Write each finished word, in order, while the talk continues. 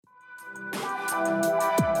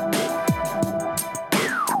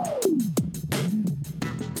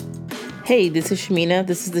Hey, this is Shamina.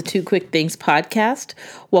 This is the Two Quick Things podcast.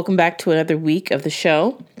 Welcome back to another week of the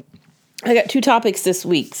show. I got two topics this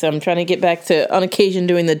week, so I'm trying to get back to, on occasion,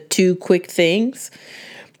 doing the two quick things.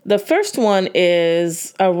 The first one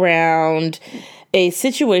is around a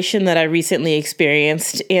situation that I recently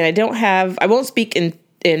experienced, and I won't speak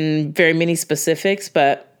in very many specifics,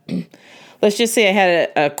 but let's just say I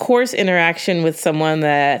had a course interaction with someone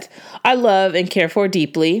that I love and care for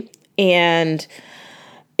deeply, and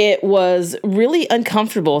it was really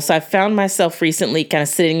uncomfortable. So I found myself recently kind of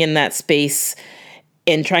sitting in that space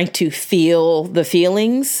and trying to feel the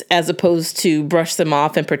feelings as opposed to brush them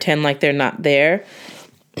off and pretend like they're not there.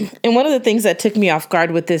 And one of the things that took me off guard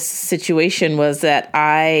with this situation was that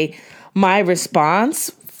my response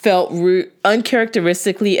felt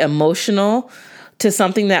uncharacteristically emotional to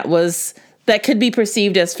something that could be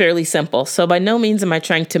perceived as fairly simple. So by no means am I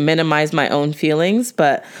trying to minimize my own feelings,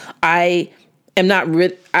 but I'm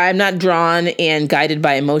not drawn and guided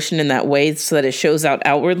by emotion in that way so that it shows out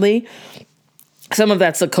outwardly. Some of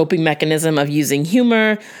that's a coping mechanism of using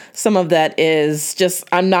humor. Some of that is just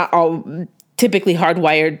I'm not all typically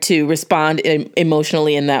hardwired to respond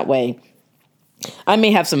emotionally in that way. I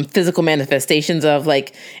may have some physical manifestations of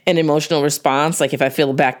like an emotional response, like if I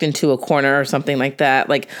feel backed into a corner or something like that,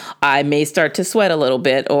 like I may start to sweat a little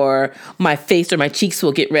bit, or my face or my cheeks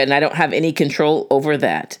will get red, and I don't have any control over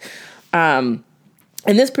that.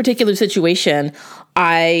 In this particular situation,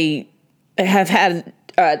 I have had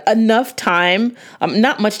enough time,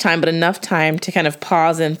 not much time, but enough time to kind of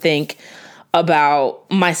pause and think about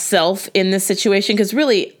myself in this situation. Because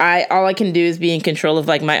really, all I can do is be in control of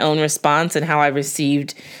like my own response and how I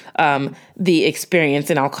received the experience.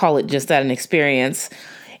 And I'll call it just that, an experience.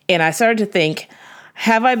 And I started to think,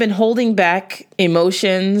 have I been holding back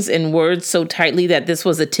emotions and words so tightly that this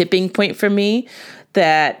was a tipping point for me,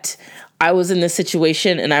 that I was in this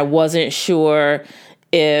situation and I wasn't sure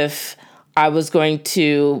if I was going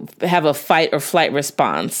to have a fight or flight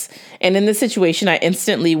response. And in this situation, I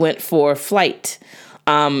instantly went for flight.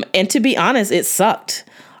 And to be honest, it sucked.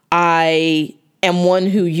 I am one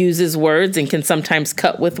who uses words and can sometimes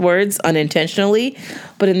cut with words unintentionally.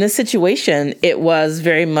 But in this situation, it was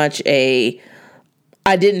very much I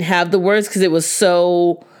didn't have the words because it was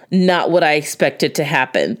so not what I expected to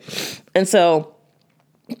happen. And so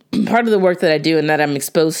part of the work that I do and that I'm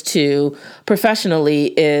exposed to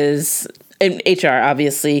professionally is in HR,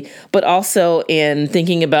 obviously, but also in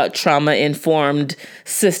thinking about trauma-informed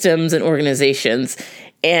systems and organizations.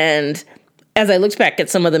 And as I looked back at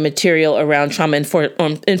some of the material around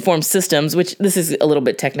trauma-informed systems, which this is a little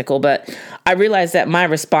bit technical, but I realized that my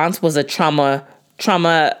response was a trauma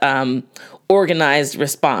organized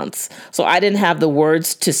response. So I didn't have the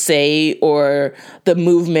words to say or the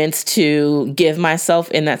movements to give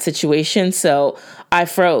myself in that situation. So I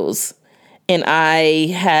froze. And I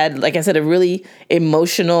had, like I said, a really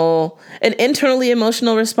an internally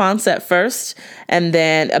emotional response at first, and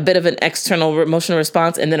then a bit of an external emotional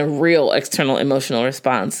response, and then a real external emotional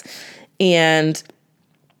response. And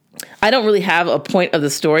I don't really have a point of the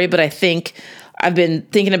story, but I think I've been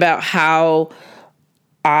thinking about how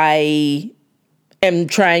I am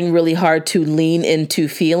trying really hard to lean into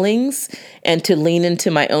feelings and to lean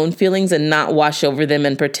into my own feelings and not wash over them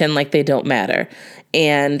and pretend like they don't matter.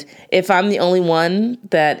 And if I'm the only one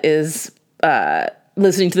that is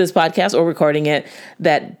listening to this podcast or recording it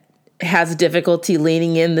that has difficulty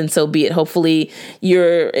leaning in, then so be it. Hopefully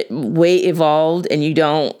you're way evolved and you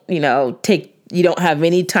don't have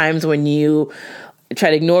many times when you try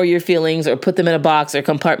to ignore your feelings or put them in a box or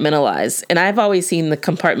compartmentalize. And I've always seen the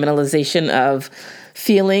compartmentalization of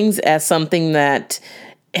feelings as something that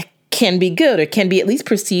can be good or can be at least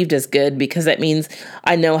perceived as good, because that means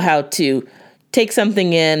I know how to take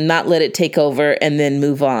something in, not let it take over, and then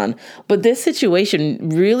move on. But this situation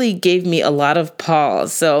really gave me a lot of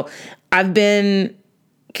pause. So I've been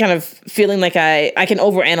kind of feeling like I can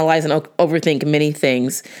overanalyze and overthink many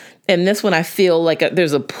things. And this one, I feel like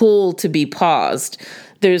there's a pull to be paused.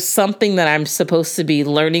 There's something that I'm supposed to be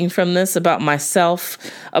learning from this about myself,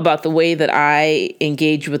 about the way that I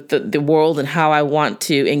engage with the world and how I want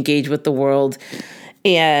to engage with the world.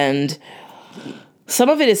 And some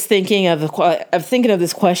of it is thinking of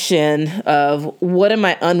this question of what am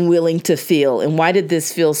I unwilling to feel, and why did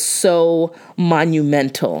this feel so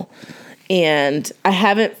monumental? And I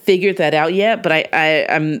haven't figured that out yet, but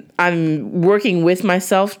I'm working with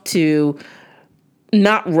myself to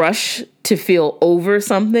not rush to feel over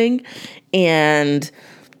something and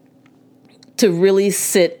to really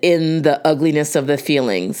sit in the ugliness of the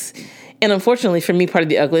feelings. And unfortunately for me, part of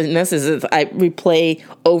the ugliness is I replay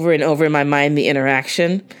over and over in my mind the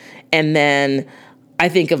interaction, and then I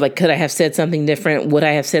think of like, could I have said something different? Would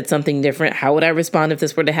I have said something different? How would I respond if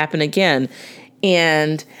this were to happen again?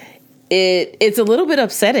 And it's a little bit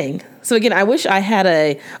upsetting. So again, I wish I had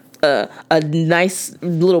a nice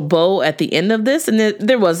little bow at the end of this, and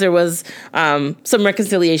there was some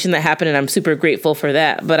reconciliation that happened, and I'm super grateful for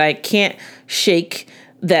that. But I can't shake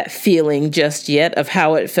that feeling just yet of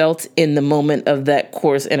how it felt in the moment of that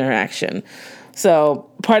course interaction. So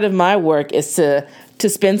part of my work is to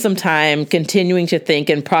spend some time continuing to think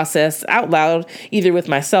and process out loud, either with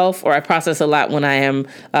myself, or I process a lot when I am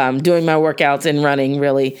doing my workouts and running,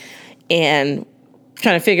 really, and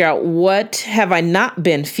trying to figure out what have I not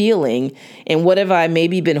been feeling and what have I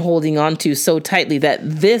maybe been holding on to so tightly that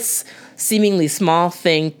this seemingly small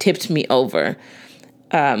thing tipped me over,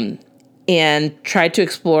 and try to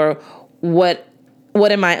explore what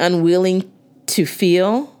am I unwilling to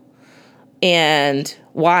feel and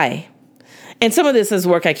why. And some of this is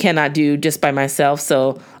work I cannot do just by myself.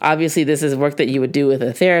 So obviously this is work that you would do with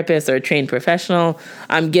a therapist or a trained professional.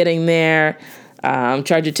 I'm getting there.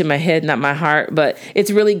 Charge it to my head, not my heart. But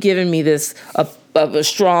it's really given me this a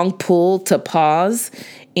strong pull to pause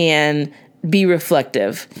and be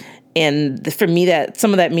reflective. And for me, that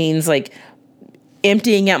some of that means like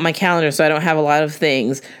emptying out my calendar so I don't have a lot of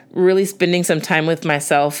things, really spending some time with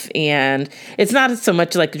myself. And it's not so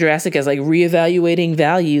much like drastic as like reevaluating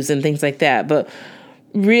values and things like that, but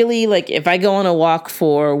really like if I go on a walk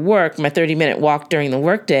for work, my 30-minute walk during the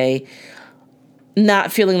workday,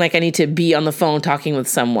 not feeling like I need to be on the phone talking with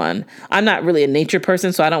someone. I'm not really a nature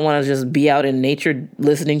person, so I don't want to just be out in nature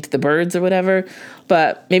listening to the birds or whatever.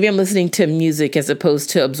 But maybe I'm listening to music as opposed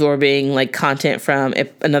to absorbing like content from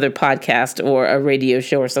another podcast or a radio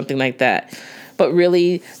show or something like that. But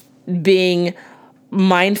really being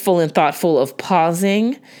mindful and thoughtful of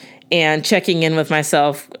pausing and checking in with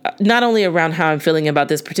myself, not only around how I'm feeling about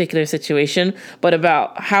this particular situation, but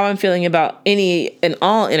about how I'm feeling about any and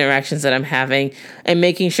all interactions that I'm having, and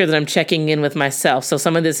making sure that I'm checking in with myself. So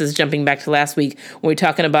some of this is jumping back to last week when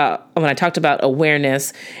I talked about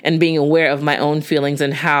awareness and being aware of my own feelings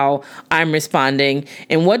and how I'm responding,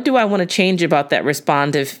 and what do I want to change about that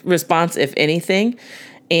response, if anything,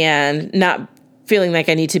 and not feeling like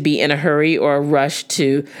I need to be in a hurry or a rush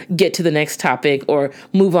to get to the next topic or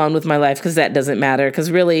move on with my life, because that doesn't matter.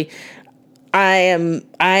 Because really, I am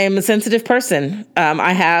a sensitive person.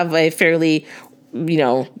 I have a fairly,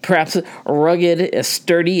 perhaps rugged,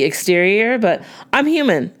 sturdy exterior, but I'm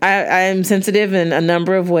human. I am sensitive in a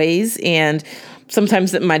number of ways, and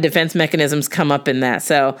sometimes my defense mechanisms come up in that.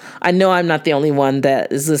 So I know I'm not the only one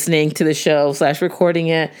that is listening to the show / recording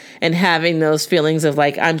it and having those feelings of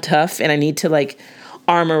like, I'm tough and I need to like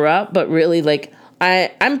armor up. But really, like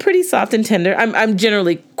I'm pretty soft and tender. I'm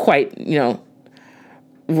generally quite,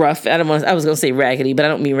 rough. I was going to say raggedy, but I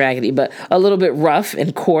don't mean raggedy, but a little bit rough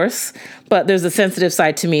and coarse. But there's a sensitive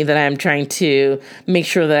side to me that I'm trying to make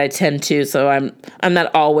sure that I tend to. So I'm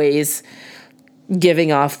not always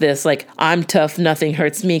giving off this like I'm tough, nothing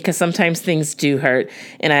hurts me, because sometimes things do hurt,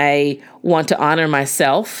 and I want to honor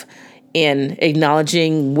myself in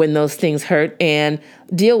acknowledging when those things hurt and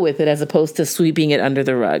deal with it as opposed to sweeping it under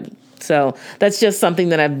the rug. So that's just something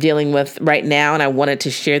that I'm dealing with right now, and I wanted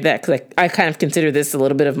to share that because I kind of consider this a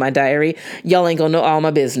little bit of my diary. Y'all ain't gonna know all my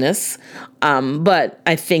business, but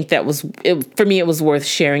I think for me it was worth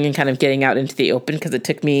sharing and kind of getting out into the open, because it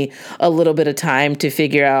took me a little bit of time to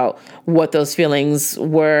figure out what those feelings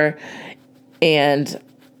were, and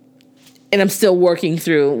I'm still working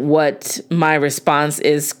through what my response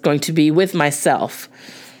is going to be with myself.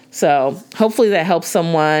 So hopefully that helps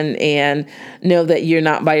someone, and know that you're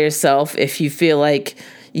not by yourself if you feel like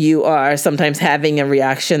you are sometimes having a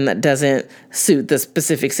reaction that doesn't suit the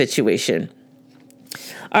specific situation.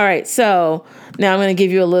 All right, so now I'm going to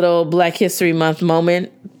give you a little Black History Month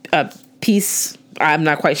moment, piece. I'm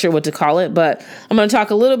not quite sure what to call it, but I'm going to talk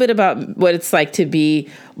a little bit about what it's like to be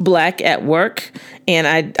Black at work.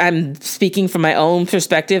 And I'm speaking from my own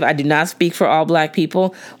perspective. I do not speak for all Black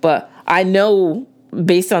people, but I know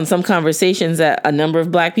based on some conversations that a number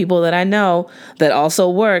of Black people that I know that also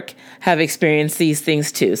work have experienced these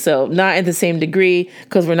things too. So not in the same degree,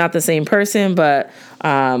 because we're not the same person, but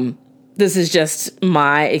this is just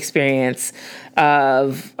my experience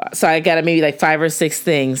so I got maybe like 5 or 6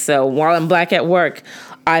 things. So while I'm Black at work,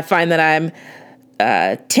 I find that I'm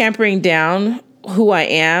tampering down who I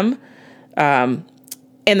am, and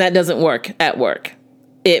that doesn't work at work.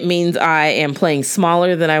 It means I am playing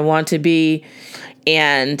smaller than I want to be,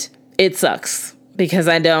 and it sucks because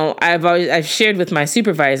I've shared with my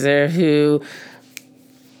supervisor, who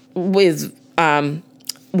is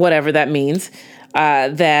whatever that means,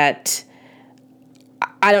 that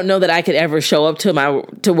I don't know that I could ever show up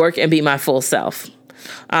to work and be my full self.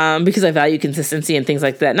 Because I value consistency and things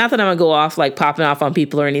like that. Not that I'm going to go off like popping off on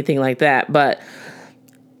people or anything like that, but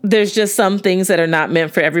there's just some things that are not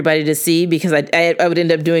meant for everybody to see, because I would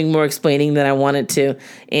end up doing more explaining than I wanted to,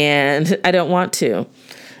 and I don't want to.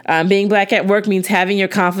 Being Black at work means having your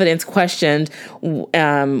confidence questioned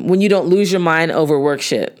when you don't lose your mind over work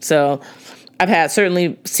shit. So I've had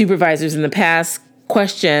certainly supervisors in the past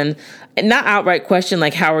question, not outright question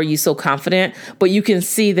like, how are you so confident? But you can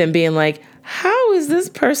see them being like, how is this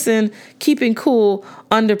person keeping cool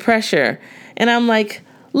under pressure? And I'm like,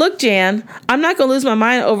 look, Jan, I'm not going to lose my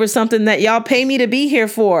mind over something that y'all pay me to be here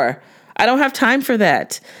for. I don't have time for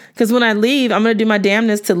that. Because when I leave, I'm going to do my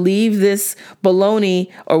damnness to leave this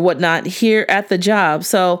baloney or whatnot here at the job.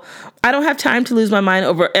 So I don't have time to lose my mind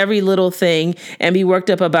over every little thing and be worked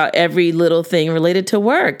up about every little thing related to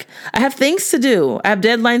work. I have things to do. I have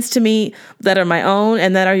deadlines to meet that are my own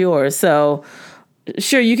and that are yours. So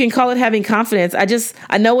sure, you can call it having confidence.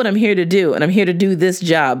 I know what I'm here to do, and I'm here to do this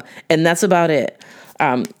job, and that's about it.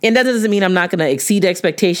 And that doesn't mean I'm not going to exceed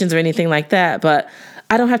expectations or anything like that, but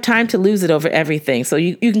I don't have time to lose it over everything. So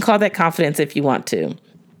you can call that confidence if you want to.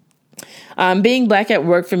 Being Black at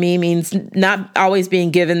work for me means not always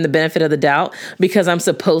being given the benefit of the doubt because I'm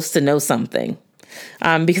supposed to know something.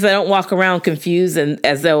 Because I don't walk around confused and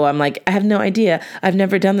as though I'm like, I have no idea. I've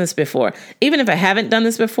never done this before. Even if I haven't done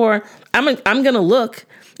this before, I'm going to look.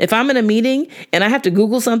 If I'm in a meeting and I have to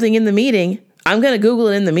Google something in the meeting, I'm going to Google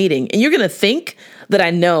it in the meeting. And you're going to think that I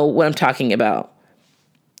know what I'm talking about.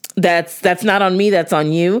 That's not on me. That's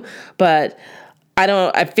on you. But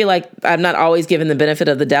I feel like I'm not always given the benefit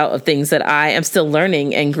of the doubt of things that I am still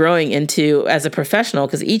learning and growing into as a professional,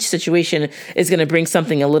 because each situation is going to bring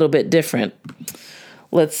something a little bit different.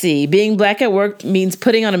 Let's see. Being Black at work means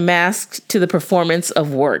putting on a mask to the performance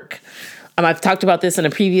of work. I've talked about this in a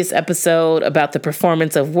previous episode about the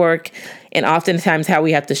performance of work and oftentimes how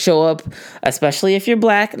we have to show up, especially if you're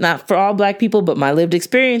Black. Not for all Black people, but my lived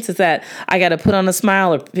experience is that I got to put on a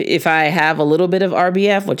smile, or if I have a little bit of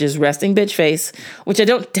RBF, which is resting bitch face, which I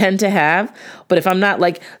don't tend to have. But if I'm not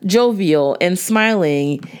like jovial and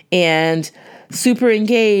smiling and super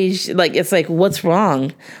engaged, like it's like, what's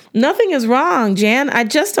wrong? Nothing is wrong, Jan. I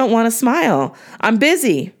just don't want to smile. I'm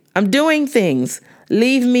busy. I'm doing things.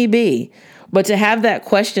 Leave me be. But to have that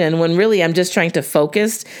question when really I'm just trying to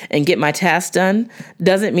focus and get my task done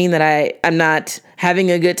doesn't mean that I'm not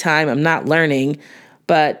having a good time. I'm not learning.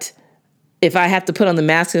 But if I have to put on the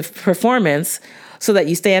mask of performance so that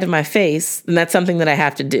you stay out of my face, then that's something that I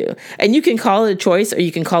have to do. And you can call it a choice or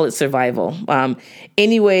you can call it survival.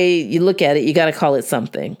 Any way you look at it, you got to call it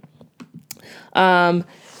something.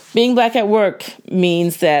 Being Black at work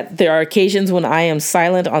means that there are occasions when I am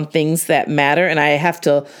silent on things that matter, and I have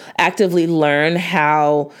to actively learn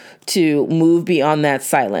how to move beyond that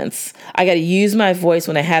silence. I got to use my voice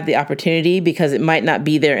when I have the opportunity because it might not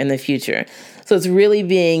be there in the future. So it's really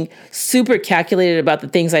being super calculated about the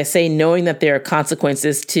things I say, knowing that there are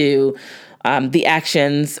consequences to the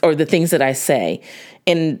actions or the things that I say.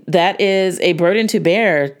 And that is a burden to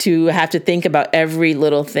bear, to have to think about every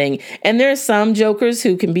little thing. And there are some jokers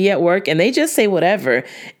who can be at work and they just say whatever.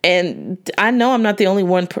 And I know I'm not the only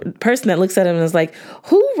one person that looks at him and is like,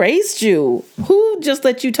 who raised you? Who just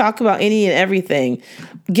let you talk about any and everything?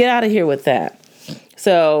 Get out of here with that.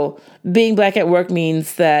 So being Black at work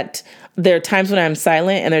means that there are times when I'm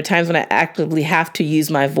silent and there are times when I actively have to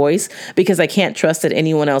use my voice because I can't trust that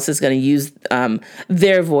anyone else is going to use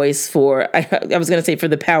their voice for, I was going to say for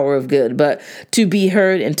the power of good, but to be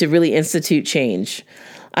heard and to really institute change.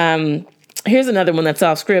 Here's another one that's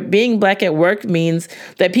off script. Being Black at work means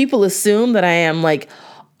that people assume that I am like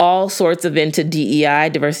all sorts of into DEI,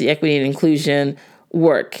 diversity, equity, and inclusion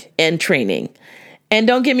work and training. And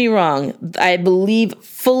don't get me wrong, I believe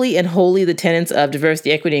fully and wholly the tenets of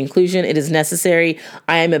diversity, equity, inclusion. It is necessary.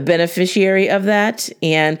 I am a beneficiary of that,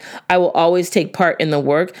 and I will always take part in the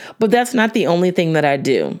work. But that's not the only thing that I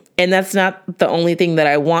do, and that's not the only thing that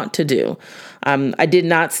I want to do. I did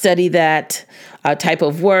not study that type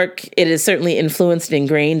of work. It is certainly influenced and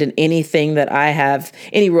ingrained in anything that I have,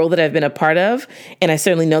 any role that I've been a part of. And I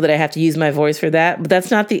certainly know that I have to use my voice for that, but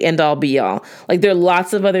that's not the end all be all. Like there are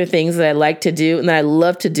lots of other things that I like to do and that I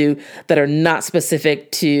love to do that are not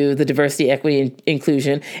specific to the diversity, equity, and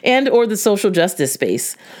inclusion and or the social justice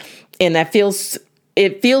space. And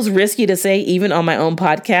it feels risky to say even on my own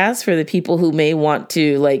podcast for the people who may want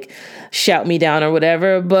to like shout me down or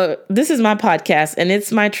whatever, but this is my podcast and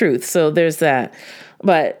it's my truth. So there's that.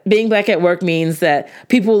 But being Black at work means that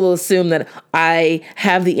people will assume that I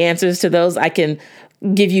have the answers to those. I can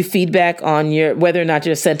give you feedback on whether or not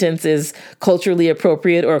your sentence is culturally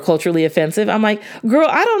appropriate or culturally offensive. I'm like, girl,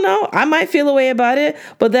 I don't know. I might feel a way about it,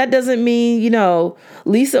 but that doesn't mean,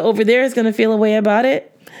 Lisa over there is going to feel a way about it.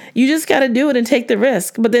 You just got to do it and take the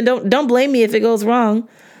risk. But then don't blame me if it goes wrong.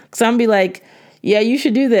 Because I'm going to be like, yeah, you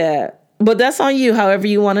should do that. But that's on you, however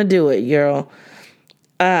you want to do it, girl.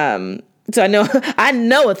 So I know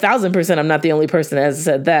 1,000% I'm not the only person that has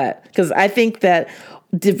said that, because I think that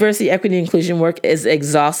diversity, equity, inclusion work is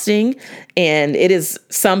exhausting, and it is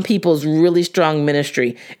some people's really strong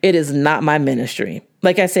ministry. It is not my ministry.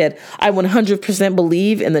 Like I said, I 100%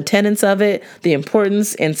 believe in the tenets of it, the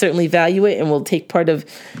importance, and certainly value it, and will take part of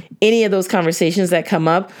any of those conversations that come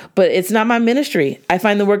up, but it's not my ministry. I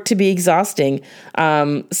find the work to be exhausting.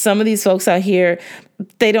 Some of these folks out here,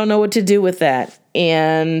 they don't know what to do with that,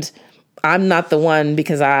 and I'm not the one,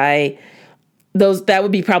 because that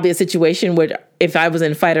would be probably a situation where if I was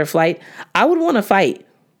in fight or flight, I would want to fight,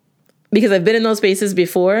 because I've been in those spaces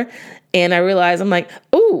before, and I realize I'm like,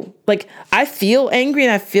 ooh, like I feel angry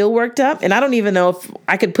and I feel worked up, and I don't even know if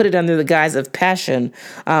I could put it under the guise of passion,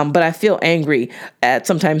 but I feel angry at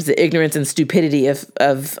sometimes the ignorance and stupidity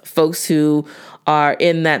of folks who are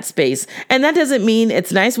in that space. And that doesn't mean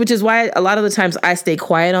it's nice, which is why a lot of the times I stay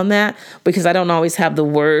quiet on that, because I don't always have the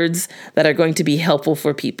words that are going to be helpful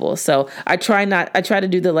for people. So I try to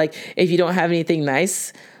do if you don't have anything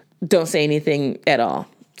nice, don't say anything at all.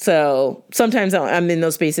 So sometimes I'm in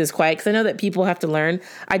those spaces quiet, because I know that people have to learn.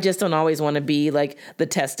 I just don't always want to be like the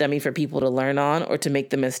test dummy for people to learn on or to make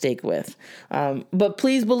the mistake with. But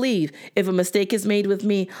please believe, if a mistake is made with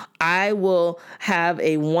me, I will have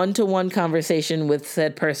a one-to-one conversation with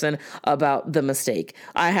said person about the mistake.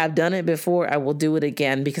 I have done it before. I will do it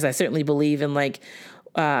again, because I certainly believe in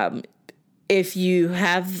if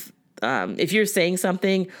you're saying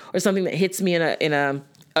something or something that hits me in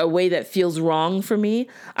a way that feels wrong for me,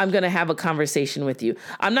 I'm going to have a conversation with you.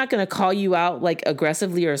 I'm not going to call you out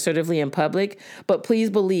aggressively or assertively in public, but please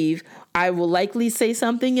believe I will likely say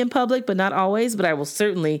something in public, but not always, but I will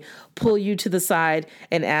certainly pull you to the side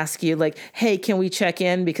and ask you hey, can we check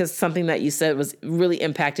in? Because something that you said really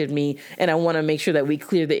impacted me, and I want to make sure that we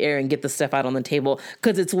clear the air and get the stuff out on the table,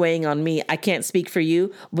 because it's weighing on me. I can't speak for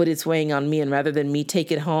you, but it's weighing on me, and rather than me take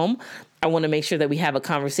it home, I want to make sure that we have a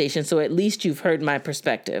conversation, so at least you've heard my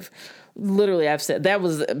perspective. Literally, I've said that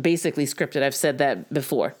was basically scripted. I've said that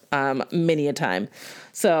before, many a time.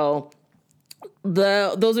 So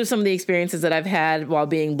those are some of the experiences that I've had while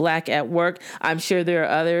being Black at work. I'm sure there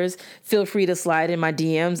are others. Feel free to slide in my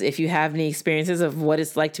DMs if you have any experiences of what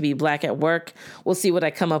it's like to be Black at work. We'll see what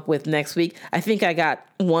I come up with next week. I think I got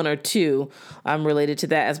one or two related to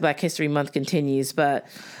that as Black History Month continues, but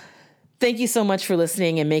thank you so much for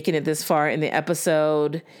listening and making it this far in the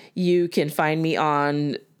episode. You can find me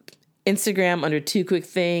on Instagram under Two Quick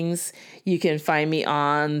Things. You can find me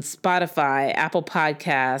on Spotify, Apple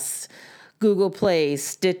Podcasts, Google Play,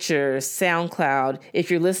 Stitcher, SoundCloud.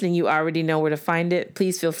 If you're listening, you already know where to find it.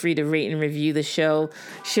 Please feel free to rate and review the show.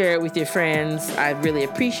 Share it with your friends. I'd really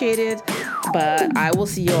appreciate it. But I will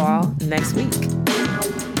see you all next week.